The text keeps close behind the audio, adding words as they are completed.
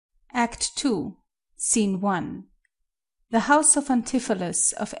Act II, Scene 1. The house of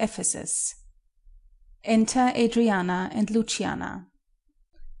Antipholus of Ephesus. Enter Adriana and Luciana.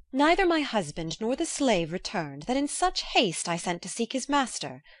 Neither my husband nor the slave returned, that in such haste I sent to seek his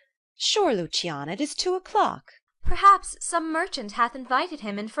master. Sure, Luciana, it is 2:00. Perhaps some merchant hath invited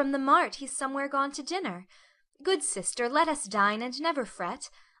him, and from the mart he's somewhere gone to dinner. Good sister, let us dine, and never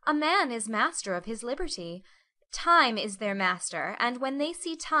fret. A man is master of his liberty. Time is their master, and when they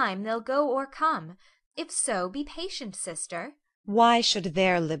see time, they'll go or come. If so, be patient, sister. Why should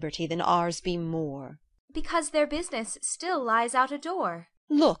their liberty than ours be more? Because their business still lies out a door.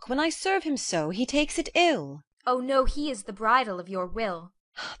 Look, when I serve him so, he takes it ill. Oh no, he is the bridle of your will.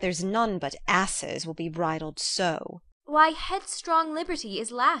 There's none but asses will be bridled so. Why, headstrong liberty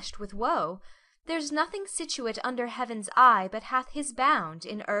is lashed with woe. There's nothing situate under heaven's eye but hath his bound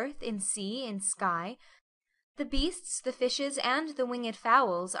in earth, in sea, in sky. The beasts, the fishes, and the winged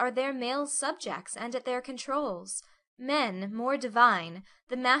fowls are their males' subjects and at their controls. Men, more divine,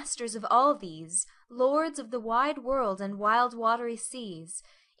 the masters of all these, lords of the wide world and wild watery seas,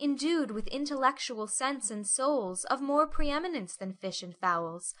 endued with intellectual sense and souls of more preeminence than fish and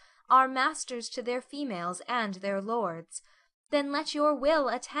fowls, are masters to their females and their lords. Then let your will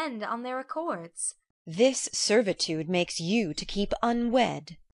attend on their accords. This servitude makes you to keep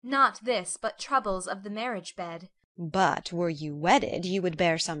unwed. Not this, but troubles of the marriage bed. But were you wedded, you would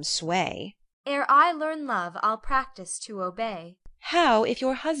bear some sway. Ere I learn love, I'll practise to obey. How if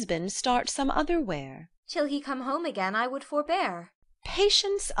your husband start some other where? Till he come home again, I would forbear.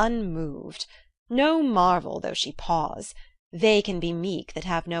 Patience unmoved. No marvel though she pause. They can be meek that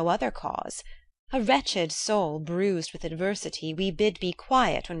have no other cause. A wretched soul bruised with adversity we bid be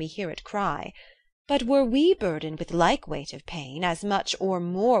quiet when we hear it cry. But were we burdened with like weight of pain, as much or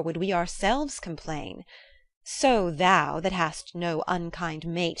more would we ourselves complain. So thou, that hast no unkind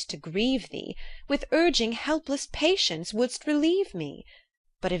mate to grieve thee, with urging helpless patience wouldst relieve me.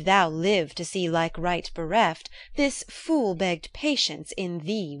 But if thou live to see like right bereft, this fool-begged patience in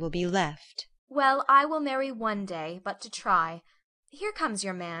thee will be left. Well, I will marry one day, but to try. Here comes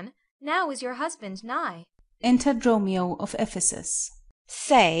your man. Now is your husband nigh. Enter Dromio of Ephesus.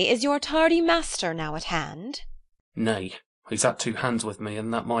 Say, is your tardy master now at hand? Nay, he's at two hands with me,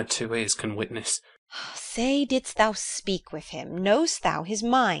 and that my 2 ears can witness. Say, didst thou speak with him? Know'st thou his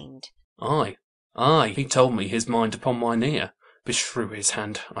mind? Ay, he told me his mind upon mine ear. Beshrew his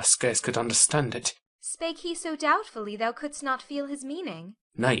hand, I scarce could understand it. Spake he so doubtfully thou couldst not feel his meaning?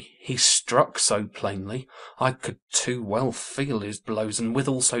 Nay, he struck so plainly, I could too well feel his blows, and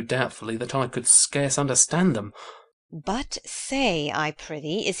withal so doubtfully that I could scarce understand them. But say, I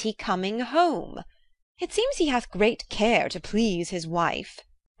prithee, is he coming home? It seems he hath great care to please his wife.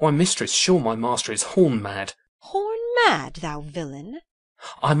 Why, mistress, sure my master is horn-mad. Horn-mad, thou villain?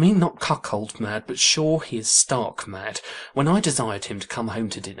 I mean not cuckold mad, but sure he is stark mad. When I desired him to come home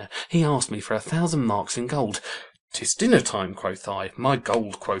to dinner, he asked me for 1,000 marks in gold. "'Tis dinner time," quoth I. "My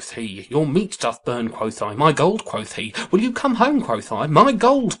gold," quoth he. "Your meat doth burn," quoth I. "My gold," quoth he. "Will you come home," quoth I. "My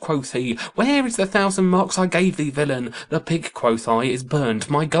gold," quoth he. "Where is the 1,000 marks I gave thee, villain?" "The pig," quoth I, "is burned."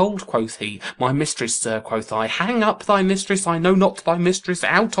 "My gold," quoth he. "My mistress, sir," quoth I. "Hang up thy mistress, I know not thy mistress,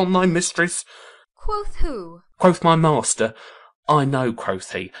 out on thy mistress." Quoth who? Quoth my master. "I know,"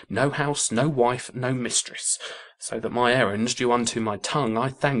 quoth he, "no house, no wife, no mistress. So that my errand due unto my tongue, I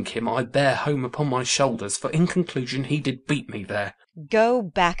thank him, I bear home upon my shoulders, for in conclusion he did beat me there." Go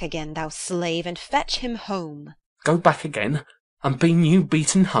back again, thou slave, and fetch him home. Go back again, and been you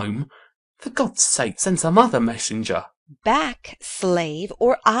beaten home? For God's sake, send some other messenger. Back, slave,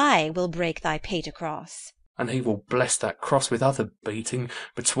 or I will break thy pate across. And he will bless that cross with other beating.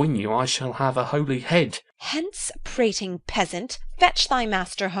 Between you I shall have a holy head. Hence, prating peasant, fetch thy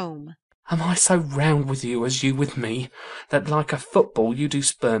master home. Am I so round with you as you with me, that like a football you do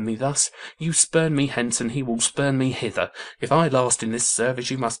spurn me thus? You spurn me hence, and he will spurn me hither. If I last in this service,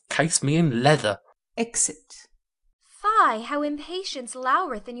 you must case me in leather. Exit. Fie, how impatience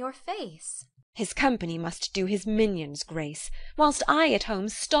loureth in your face! His company must do his minions grace, whilst I at home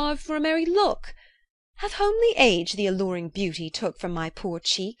starve for a merry look. Hath homely age the alluring beauty took from my poor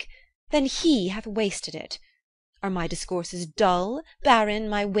cheek? Then he hath wasted it. Are my discourses dull, barren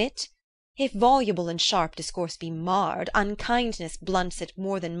my wit? If voluble and sharp discourse be marred, unkindness blunts it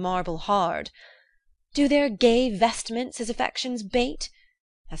more than marble hard. Do their gay vestments his affections bait?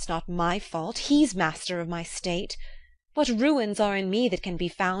 That's not my fault, he's master of my state. What ruins are in me that can be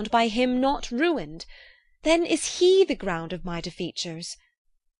found by him not ruined? Then is he the ground of my defeatures.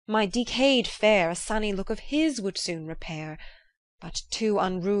 My decayed fare a sunny look of his would soon repair, but too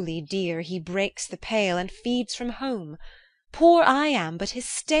unruly dear he breaks the pale and feeds from home. Poor I am but his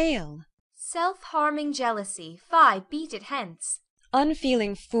stale. Self-harming jealousy, fie, beat it hence.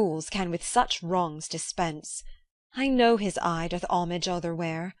 Unfeeling fools can with such wrongs dispense. I know his eye doth homage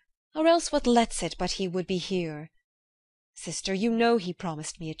otherwhere, or else what lets it but he would be here? Sister, you know he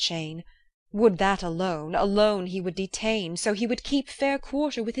promised me a chain. Would that alone he would detain, so he would keep fair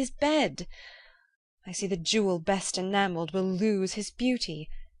quarter with his bed. I see the jewel best enamelled will lose his beauty.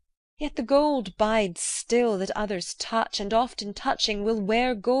 Yet the gold bides still that others touch, and often touching will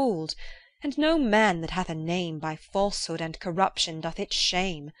wear gold, and no man that hath a name by falsehood and corruption doth it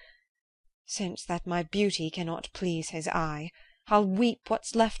shame. Since that my beauty cannot please his eye, I'll weep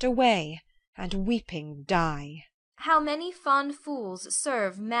what's left away, and weeping die. How many fond fools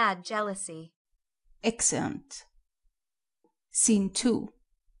serve mad jealousy. Exeunt. Scene 2.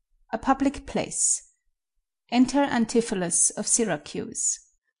 A public place. Enter Antipholus of Syracuse.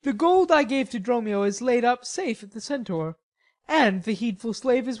 The gold I gave to Dromio is laid up safe at the Centaur, and the heedful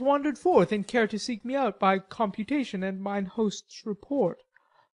slave is wandered forth in care to seek me out by computation and mine host's report.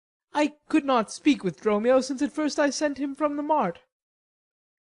 I could not speak with Dromio since at first I sent him from the mart.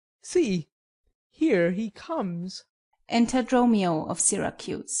 See, here he comes. Enter Dromio of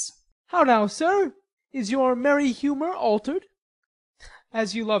Syracuse. How now, sir? Is your merry humour altered?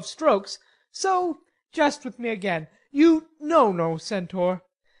 As you love strokes, so jest with me again. You know no Centaur.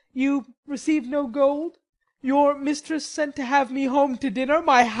 You received no gold? Your mistress sent to have me home to dinner?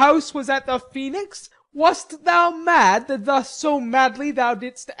 My house was at the Phoenix? Wast thou mad, that thus so madly thou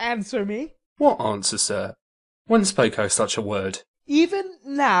didst answer me? What answer, sir? When spake I such a word? Even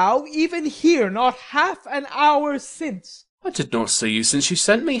now, even here, not half an hour since. I did not see you since you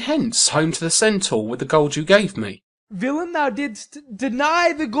sent me hence, home to the Centaur with the gold you gave me. Villain, thou didst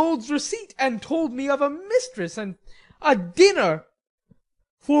deny the gold's receipt, and told me of a mistress and a dinner,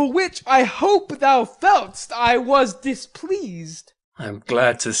 for which I hope thou felt'st I was displeased. I am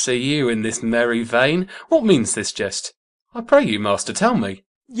glad to see you in this merry vein. What means this jest? I pray you, master, tell me.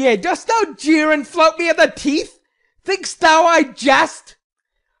 Yea, dost thou jeer and flout me at the teeth? Think'st thou I jest?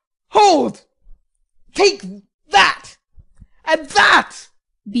 Hold! Take that! And that!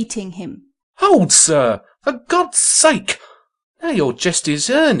 Beating him. Hold, sir, for God's sake! Now your jest is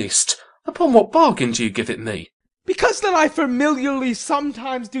earnest. Upon what bargain do you give it me? Because that I familiarly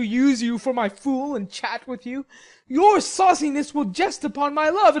sometimes do use you for my fool and chat with you, your sauciness will jest upon my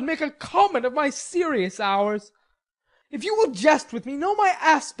love and make a comment of my serious hours. If you will jest with me, know my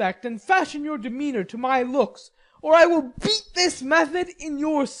aspect and fashion your demeanour to my looks, or I will beat this method in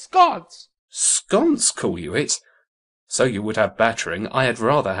your sconce. Sconce, call you it? So you would have battering, I had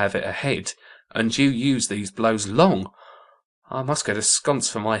rather have it ahead, and you use these blows long. I must get a sconce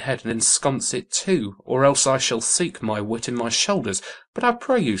for my head, and ensconce it too, or else I shall seek my wit in my shoulders. But I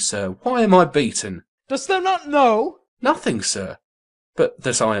pray you, sir, why am I beaten? Dost thou not know? Nothing, sir, but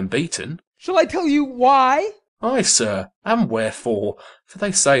that I am beaten. Shall I tell you why? Ay, sir, and wherefore? For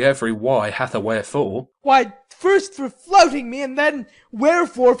they say every why hath a wherefore. Why, first for flouting me, and then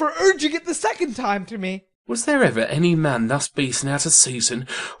wherefore for urging it the second time to me. Was there ever any man thus beaten out of season,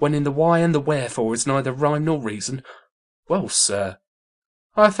 when in the why and the wherefore is neither rhyme nor reason? Well, sir,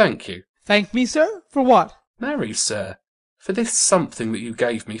 I thank you. Thank me, sir? For what? Marry, sir, for this something that you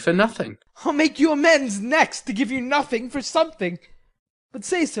gave me for nothing. I'll make you amends next to give you nothing for something. But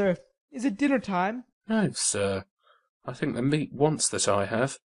say, sir, is it dinner time? No, sir, I think the meat wants that I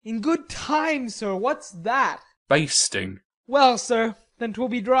have. In good time, sir, what's that? Basting. Well, sir, then 'twill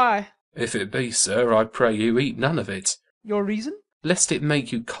be dry. If it be, sir, I pray you eat none of it. Your reason? Lest it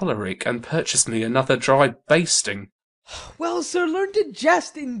make you choleric, and purchase me another dry basting. Well, sir, learn to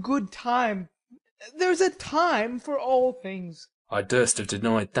jest in good time. There's a time for all things. I durst have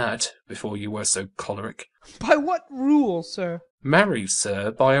denied that, before you were so choleric. By what rule, sir? Marry,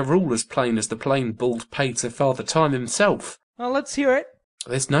 sir, by a rule as plain as the plain bald paid to Father Time himself. Well, let's hear it.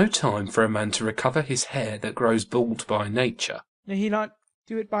 There's no time for a man to recover his hair that grows bald by nature. May he not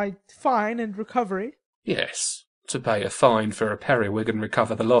do it by fine and recovery? Yes, to pay a fine for a periwig and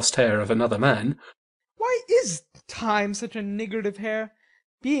recover the lost hair of another man. Why is time such a niggard of hair,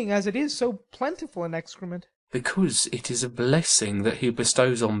 being as it is so plentiful an excrement? Because it is a blessing that he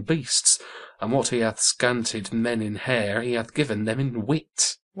bestows on beasts, and what he hath scanted men in hair, he hath given them in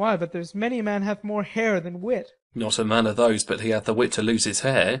wit. Why, but there's many a man hath more hair than wit. Not a man of those but he hath the wit to lose his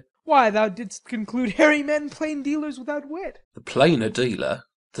hair. Why, thou didst conclude hairy men plain dealers without wit. The plainer dealer,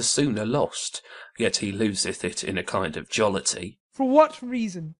 the sooner lost, yet he loseth it in a kind of jollity. For what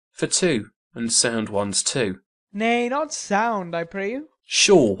reason? For two, and sound ones too. Nay, not sound, I pray you.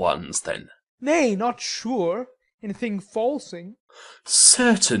 Sure ones, then. Nay, not sure, in a thing falsing.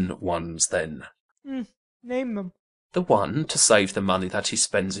 Certain ones, then. Name them. The one to save the money that he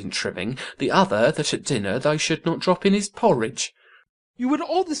spends in trimming, the other that at dinner they should not drop in his porridge. You would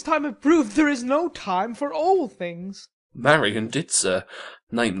all this time have proved there is no time for all things. Marian did, sir,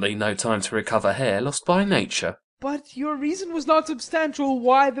 namely, no time to recover hair lost by nature. But your reason was not substantial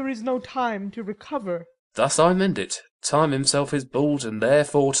why there is no time to recover. Thus I mend it. Time himself is bald, and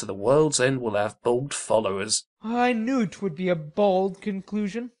therefore to the world's end will have bald followers. I knew 'twould be a bald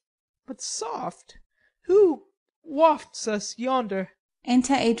conclusion. But soft, who wafts us yonder?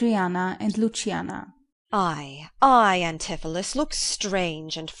 Enter Adriana and Luciana. I, Antipholus, look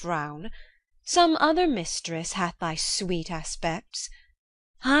strange and frown. Some other mistress hath thy sweet aspects.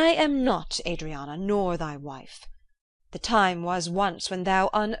 I am not Adriana, nor thy wife. The time was once when thou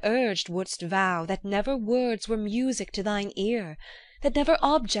unurged wouldst vow that never words were music to thine ear, that never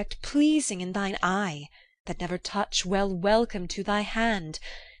object pleasing in thine eye, that never touch well welcome to thy hand,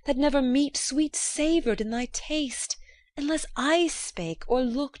 that never meat sweet savoured in thy taste, unless I spake, or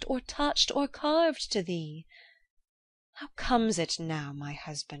looked, or touched, or carved to thee. How comes it now, my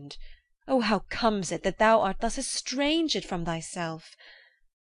husband, oh, how comes it that thou art thus estranged from thyself?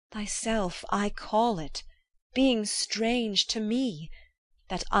 Thyself I call it, being strange to me,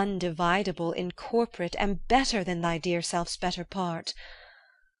 that undividable incorporate am better than thy dear self's better part.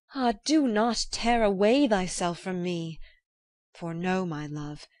 Ah, do not tear away thyself from me. For know, my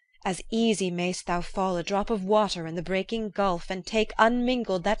love, as easy mayst thou fall a drop of water in the breaking gulf, and take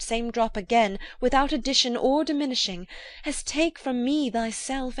unmingled that same drop again, without addition or diminishing, as take from me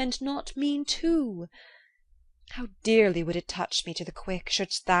thyself, and not mean too. How dearly would it touch me to the quick,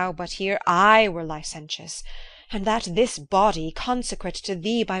 shouldst thou but hear I were licentious, and that this body, consecrate to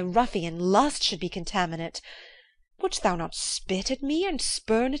thee by ruffian lust, should be contaminate. Wouldst thou not spit at me, and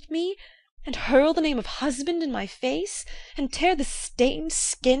spurn at me, and hurl the name of husband in my face, and tear the stained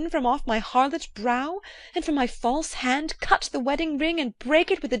skin from off my harlot brow, and from my false hand cut the wedding ring, and break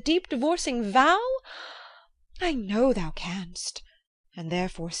it with a deep divorcing vow? I know thou canst, and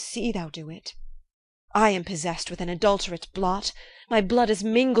therefore see thou do it. I am possessed with an adulterate blot, my blood is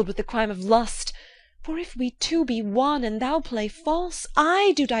mingled with the crime of lust. For if we two be one, and thou play false,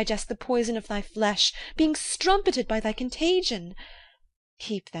 I do digest the poison of thy flesh, being strumpeted by thy contagion.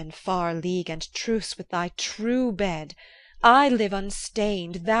 Keep then far league and truce with thy true bed. I live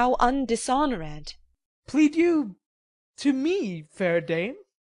unstained, thou undishonoured. Plead you to me, fair dame?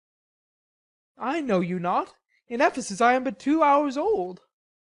 I know you not. In Ephesus I am but 2 hours old.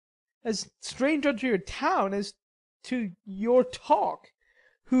 As strange unto your town as to your talk,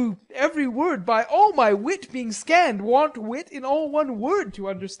 who every word by all my wit being scanned, want wit in all one word to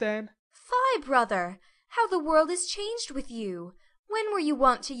understand. Fie, brother, how the world is changed with you! When were you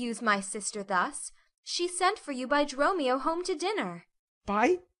wont to use my sister thus? She sent for you by Dromio home to dinner.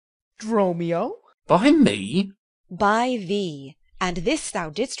 By Dromio? By me? By thee. And this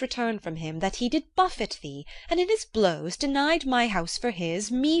thou didst return from him, that he did buffet thee, and in his blows denied my house for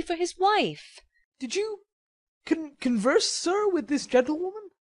his, me for his wife. Did you converse, sir, with this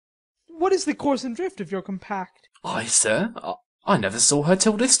gentlewoman? What is the course and drift of your compact? I, sir? I never saw her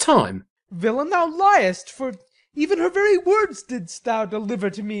till this time. Villain, thou liest, for even her very words didst thou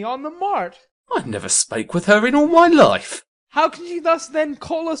deliver to me on the mart. I never spake with her in all my life. How can she thus then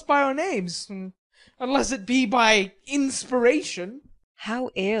call us by our names? Unless it be by inspiration.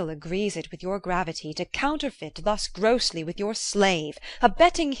 How ill agrees it with your gravity to counterfeit thus grossly with your slave,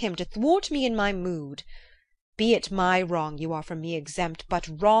 abetting him to thwart me in my mood. Be it my wrong you are from me exempt, but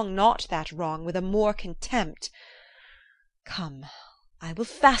wrong not that wrong with a more contempt. Come, I will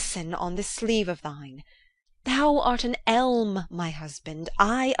fasten on this sleeve of thine. Thou art an elm, my husband,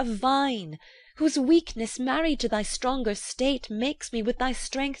 I a vine, whose weakness married to thy stronger state makes me with thy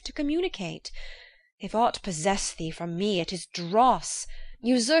strength to communicate. If aught possess thee from me, it is dross,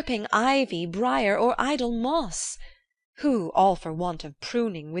 usurping ivy, briar, or idle moss, who, all for want of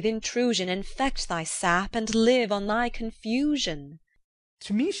pruning, with intrusion infect thy sap, and live on thy confusion.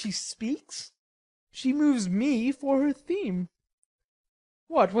 To me she speaks, she moves me for her theme.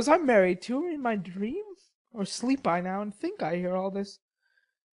 What, was I married to her in my dream? Or sleep I now, and think I hear all this?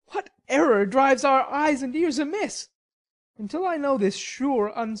 What error drives our eyes and ears amiss? Until I know this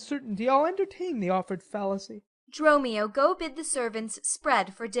sure uncertainty, I'll entertain the offered fallacy. Dromio, go bid the servants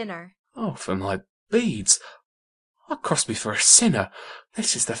spread for dinner. Oh, for my beads! I cross me for a sinner.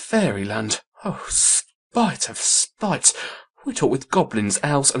 This is the fairyland. Oh, spite of spites! We talk with goblins,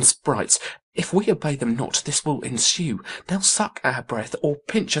 owls, and sprites. If we obey them not, this will ensue. They'll suck our breath, or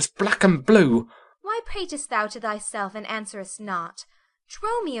pinch us black and blue. Why pratest thou to thyself, and answerest not?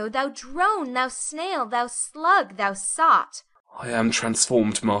 Dromio, thou drone, thou snail, thou slug, thou sot! I am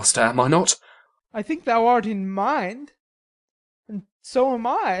transformed, master, am I not? I think thou art in mind, and so am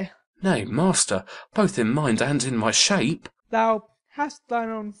I. Nay, master, both in mind and in my shape. Thou hast thine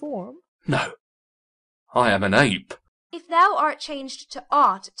own form. No, I am an ape. If thou art changed to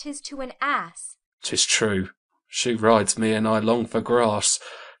aught, 'tis to an ass. 'Tis true, she rides me, and I long for grass.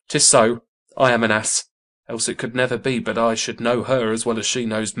 'Tis so, I am an ass, else it could never be but I should know her as well as she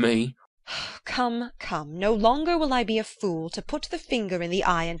knows me. Come, come, no longer will I be a fool to put the finger in the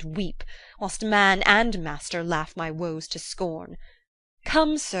eye and weep, whilst man and master laugh my woes to scorn.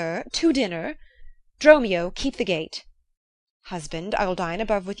 Come, sir, to dinner. Dromio, keep the gate. Husband, I will dine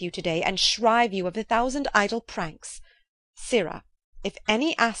above with you to-day, and shrive you of the 1,000 idle pranks. Sirrah, if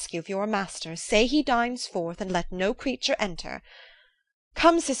any ask you for your master, say he dines forth, and let no creature enter.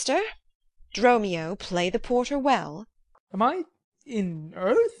 Come, sister. Dromio, play the porter well. Am I in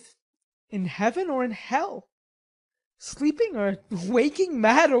earth, in heaven, or in hell? Sleeping or waking,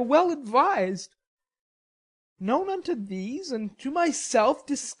 mad or well advised? Known unto these, and to myself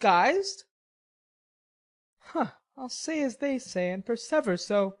disguised? I'll say as they say, and persever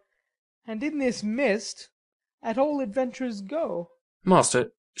so, and in this mist at all adventures go.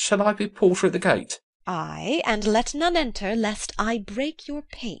 Master, shall I be porter at the gate? Ay, and let none enter, lest I break your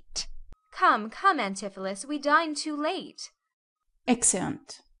pate. Come, come, Antipholus, we dine too late.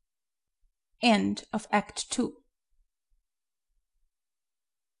 Exeunt. End of Act 2.